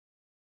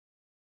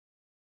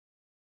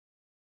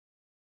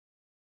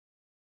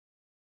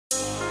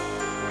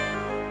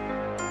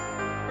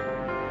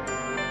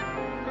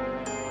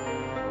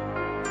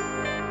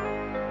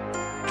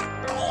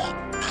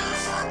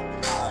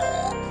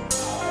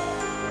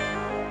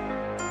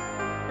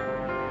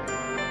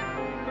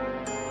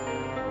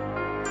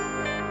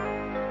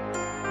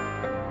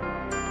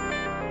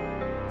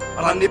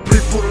Rani pris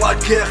pour la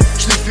guerre,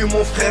 je l'ai vu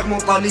mon frère,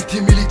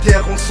 mentalité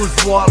militaire, on se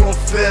voit à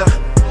l'enfer.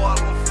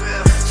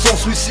 Sans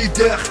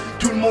suicidaire,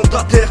 tout le monde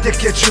à terre,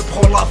 t'inquiète je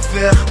prends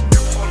l'affaire.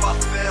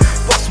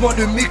 Passe-moi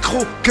le micro,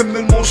 que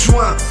même mon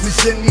joint,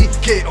 mes ennemis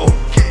KO.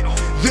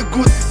 The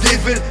Good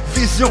Devil,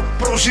 vision,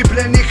 projet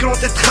plein écran,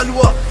 tête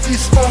loi,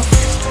 fils-mon.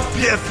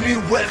 Bienvenue,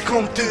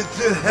 welcome to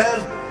the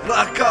hell.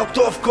 Black out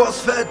of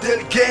course, fait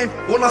le game.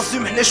 On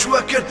assume les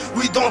choix que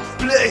we don't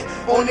play.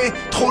 On est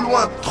trop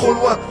loin,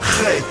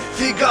 hey.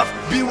 Fais gaffe,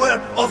 beware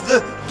of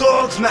the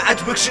dogs. ما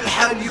عجبكش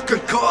الحال, you can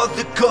call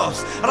the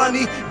cops.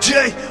 Rani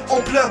J,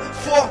 en plein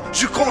fort,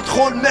 je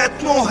contrôle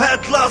maintenant, head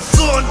la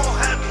zone.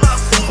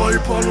 Envahi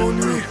par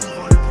l'ennui,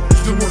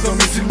 je demande à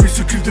mes ennemis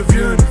ce qu'ils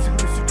deviennent.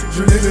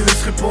 Je ne les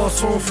laisserai pas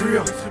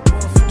s'enfuir.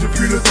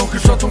 Depuis le temps que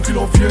j'attends qu'ils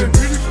en viennent.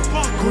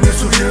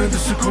 Connaissent rien de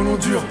ce qu'on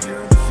endure.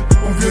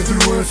 On vient de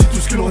loin, c'est tout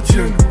ce qu'ils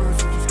retiennent.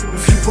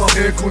 Parce qu'il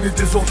paraît qu'on est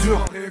des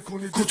ordures.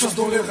 Coup de chasse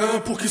dans les reins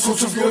pour qu'ils s'en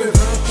souviennent.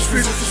 Je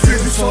fais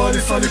du sale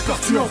et ça les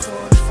perturbe.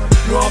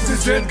 Le rap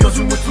des aides,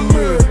 gazou me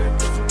fume.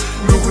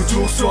 Le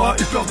retour sera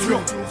hyper dur.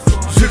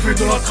 J'ai fait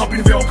de la trappe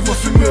une verre que moi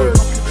fume.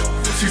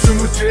 Si je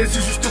me tais,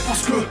 c'est juste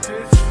parce que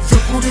je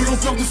prends de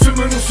l'ampleur de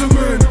semaine en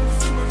semaine.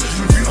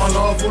 Je vis à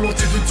la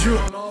volonté de Dieu.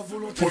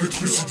 Pour les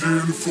trucider,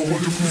 le fort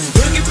de coup.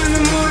 Wake up in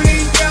the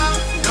morning, girl.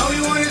 Now we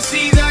wanna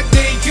see that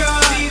day, girl.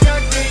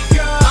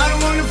 I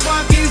don't wanna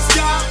fucking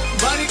stop.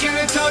 Body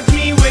can't touch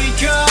me,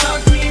 wake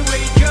up.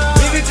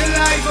 Live it to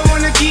life, I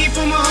wanna keep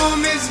on my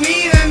homies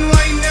need and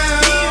right now.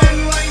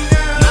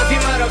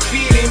 Nothing but a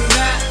feeling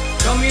that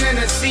coming in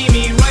to see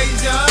me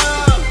rise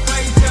up.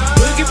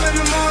 Wake up in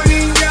the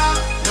morning, girl.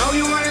 Now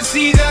you wanna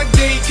see that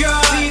day,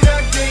 girl.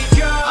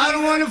 I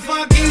don't wanna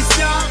fucking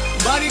stop.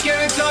 Body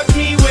can't touch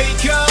me,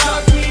 wake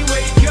up.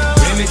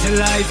 Live it to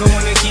life, I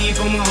wanna keep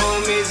on my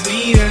homies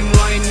need and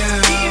right now.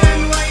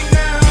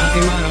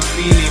 Nothing but a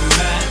feeling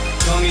bad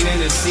coming in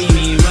to see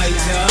me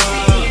right up.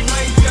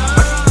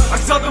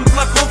 صادم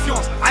بلا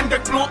كونفيونس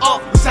عندك بلان A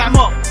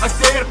وزعما راك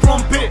داير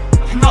بلان B.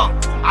 حنا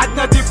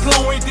عندنا دي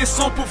بلان وي دي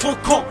سون بوفون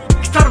كون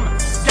كتر من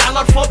كاع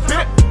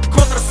الالفابي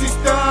كونتر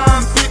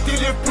سيستم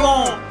بيتي لي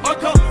بلان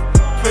هكا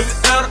في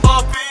الار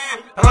ا بي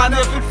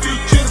رانا في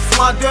الفيتشر في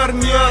لا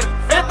ديرنيير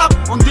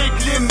ايطاب اون ديك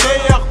لي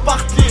مييغ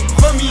بارتي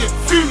بروميير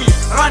فيمي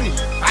راني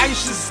عايش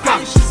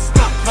السكام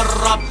في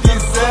الراب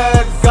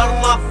ديزاد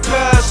قرب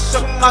باش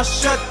شقا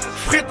شد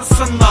فخيط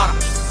السنارة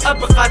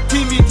ابقى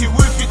تيميتي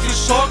وفيتي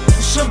شوك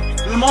نشم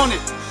الموني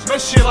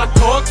ماشي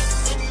لاكوك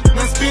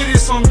نسبيري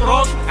سون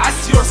دروك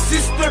عسيور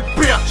سيستر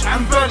بيرش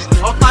عن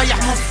بالي او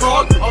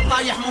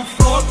طايح من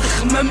فوق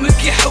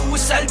خمامك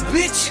يحوس على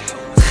البيتش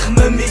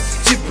خمامي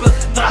تجيب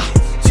الدراهم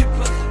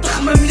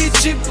تخمم لي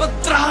تجيب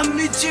الدراهم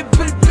لي تجيب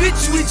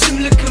البيتش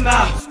ويتملك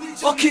معاه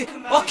اوكي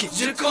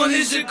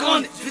جركوني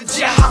في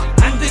الجيحة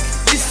عندك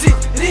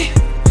يسيري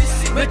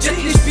ما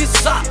جاتنيش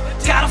بيصار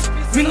تعرف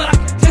من راك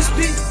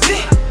تنسبيري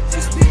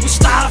وش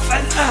تعرف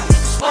على الان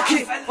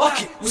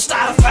اوكي وش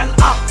تعرف على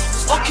الار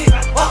اوكي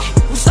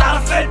وش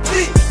تعرف على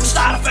البي وش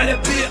تعرف على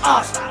بي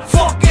ار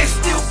فوق اس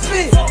تي و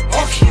بي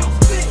اوكي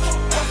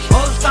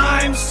all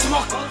time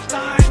smoke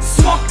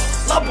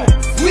لابو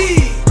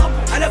وي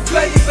انا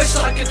بالي باش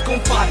راك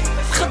تكومباري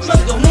خدمة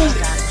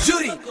ضموندي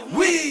جوري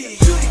وي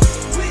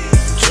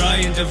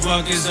Trying to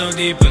fuck it so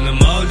deep in the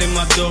mold in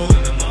my door.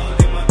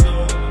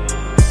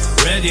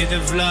 Ready to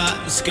fly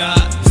the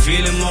sky,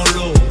 feeling more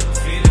low.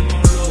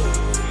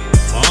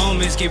 My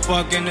homies keep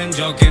walking and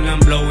joking, I'm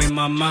blowing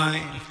my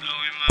mind.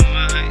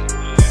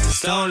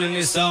 Stolen,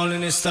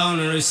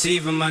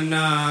 receiving my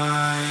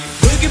night.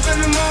 Wake up in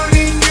the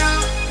morning,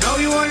 girl. Now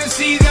you wanna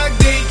see that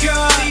day,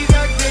 girl.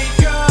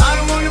 I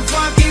don't wanna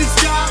fucking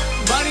stop.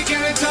 Body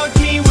can't touch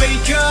me,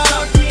 wake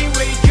up.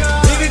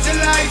 Live it to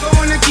life, I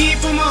wanna keep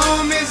on my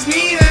homies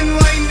need and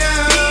right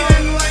now.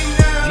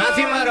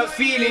 Nothing but a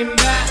feeling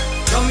bad.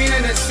 Coming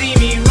in to see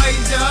me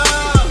rise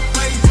up.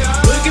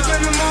 Wake up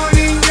in the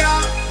morning,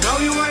 girl. Now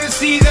you wanna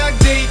see that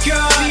day,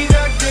 girl.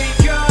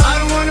 I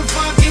don't wanna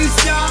fucking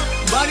stop.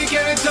 Body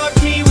can't touch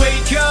me,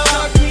 wake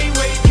up.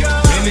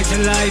 Live it to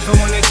life, I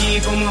wanna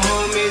keep on my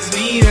homies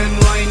need and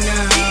right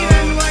now.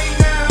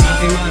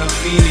 Nothing but a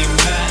feeling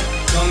bad.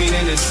 Coming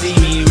in to see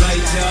me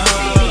rise up.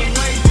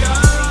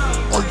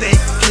 All day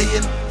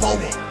clean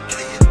power.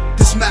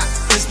 تسمع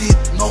تسديد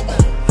no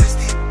on.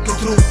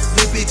 كترو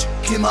لي بيتش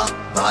كيما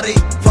داري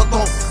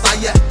فضل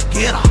طايح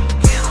كيرا.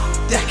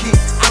 تحكي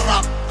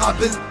عالراب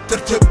قابل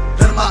ترتب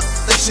غير ما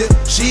تكسر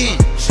شين.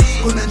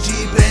 كنا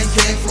نجيب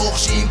كاين فلوخ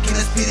شين كي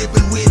نسبيري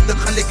بالويد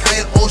نخليك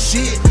حير او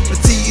شين.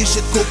 متسيش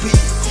تكوبي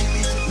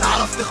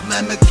نعرف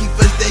تخمامك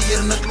كيفاش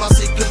داير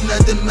نكلاسيك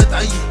بنادم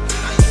متعين.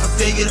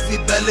 داير في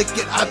بالك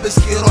العبس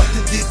كي روح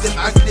تدي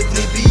دمعك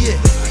لبريبية.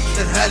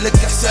 ديرهالك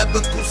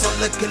حسابك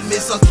وصلك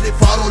الميساج لي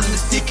فارو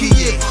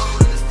المستيكية.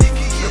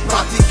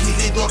 البراتيكي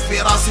اللي يدور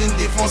في راسي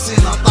نديفونسي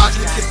نعطاك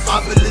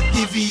القابل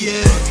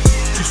للديفية.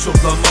 Tu sors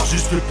de la marche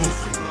juste pour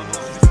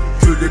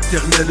que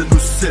l'éternel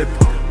nous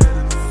sépare.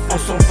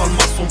 Ensemble, le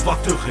maçon va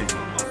te rire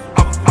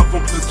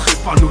avant que ne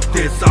trépas nos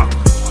désastres.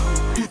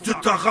 Tout de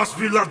ta race,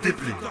 vis la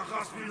déblée.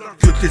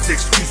 Que tes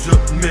excuses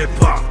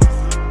m'épargnent.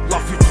 La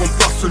vie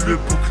remplace le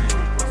bouclier.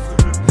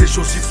 Les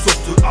choses ils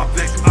sortent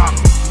avec art.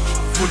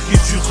 Folie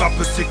du rap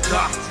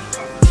s'éclate.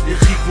 Les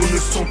rivaux ne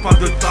sont pas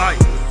de taille.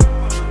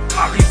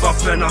 Arrive à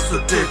peine à se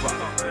débattre.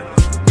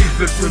 Ils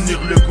veulent tenir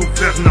le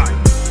gouvernail.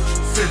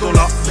 C'est dans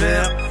la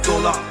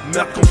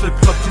merde qu'on fait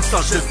preuve d'une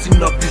sagesse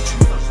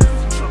inhabituelle.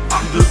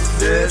 Arme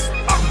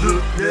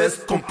de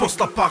l'Est, compose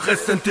la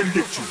paresse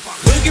intellectuelle.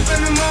 Wake up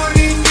in the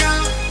morning,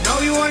 yeah. Now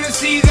you wanna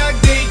see that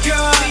day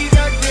come.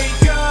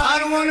 I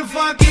don't wanna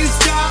fucking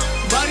stop.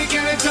 Body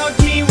can't talk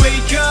me,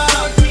 wake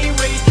up.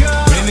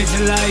 Bring me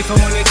to life, I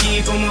wanna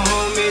keep all my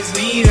homies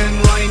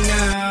meeting right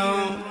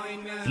now.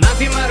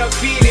 Nothing but a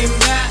feeling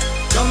back.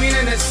 Coming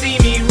in to see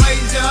me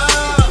rise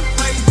up.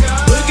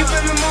 Wake up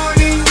in the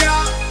morning,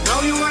 yeah.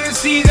 Now you wanna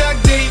see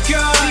that day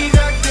come.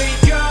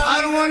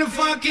 I don't wanna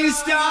fucking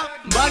stop.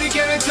 Body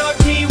can't talk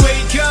me,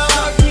 wake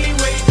up.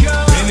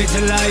 Bring me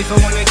to life, I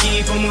wanna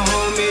keep all my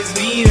homies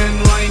meeting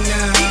right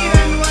now.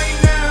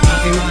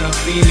 Nothing but a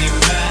feeling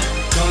back.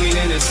 Coming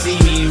in to see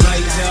me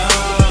rise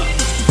up.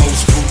 I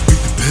was born to be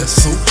the best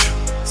soldier.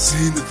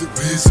 Saying that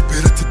there is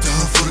better to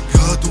die for a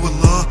God or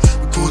Allah.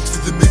 We called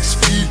for the mixed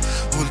feel.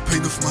 All the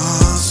pain of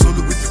my soul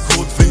with the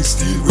cold vein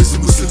steel. Raise a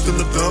Muslim till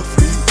I die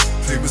free.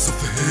 Famous of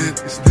the head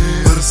is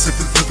near. Not a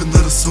 7th heaven,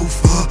 not a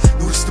sofa.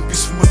 No rest in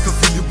peace for my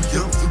kafili. We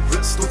are the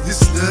rest of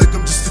this leg.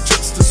 I'm just a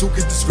justice who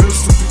get this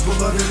verse. So people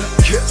are in a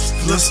cast.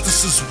 Plus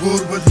this is war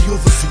while the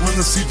others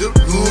wanna see the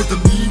Lord. I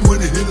mean when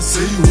I hear to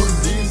say what it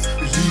means.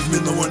 Believe me,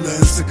 no one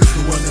answer, cause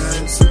no one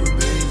answer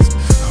remains.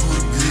 Now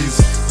what it means,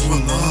 oh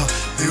Allah.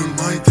 They all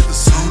mind to the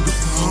sound of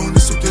the horn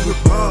is so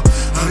terrible.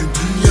 In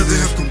dunya they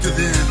have come to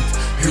the end.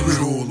 Here it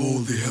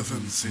all the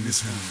heavens in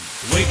his hand.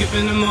 Wake up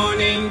in the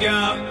morning,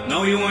 God.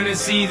 Know you wanna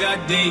see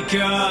that day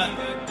cut.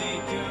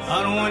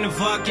 I don't wanna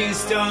fucking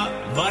stop.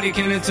 Body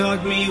can't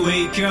talk me,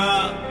 wake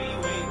up.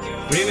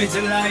 Bring me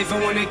to life, I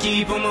wanna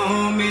keep all my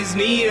homies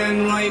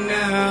meeting right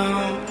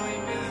now.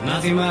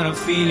 Nothing but a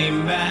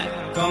feeling back.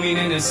 Coming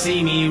in to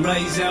see me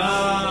rise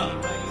up.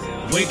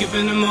 Wake up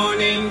in the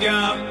morning,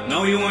 God.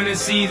 Know you wanna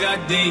see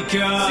that day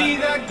come.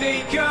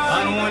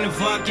 I don't wanna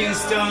fucking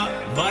stop.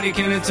 Body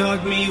can't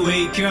talk me,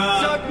 wake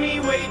up.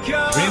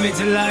 Bring me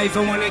to life,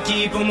 I wanna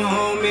keep all my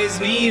homies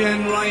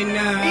meeting right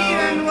now.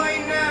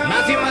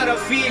 Nothing but a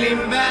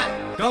feeling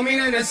back. Coming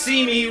in to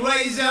see me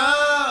rise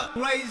up.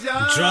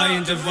 I'm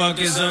trying to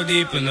fucking so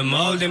deep in the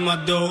mold in my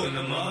dough.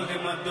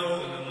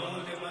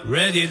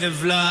 Ready to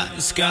fly,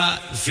 sky,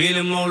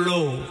 feeling more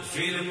low.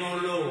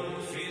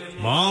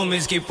 My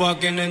homies keep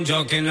walking and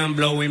joking, I'm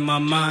blowing my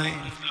mind.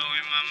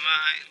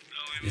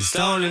 It's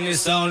stolen,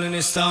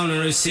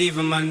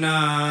 receiving my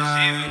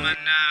night.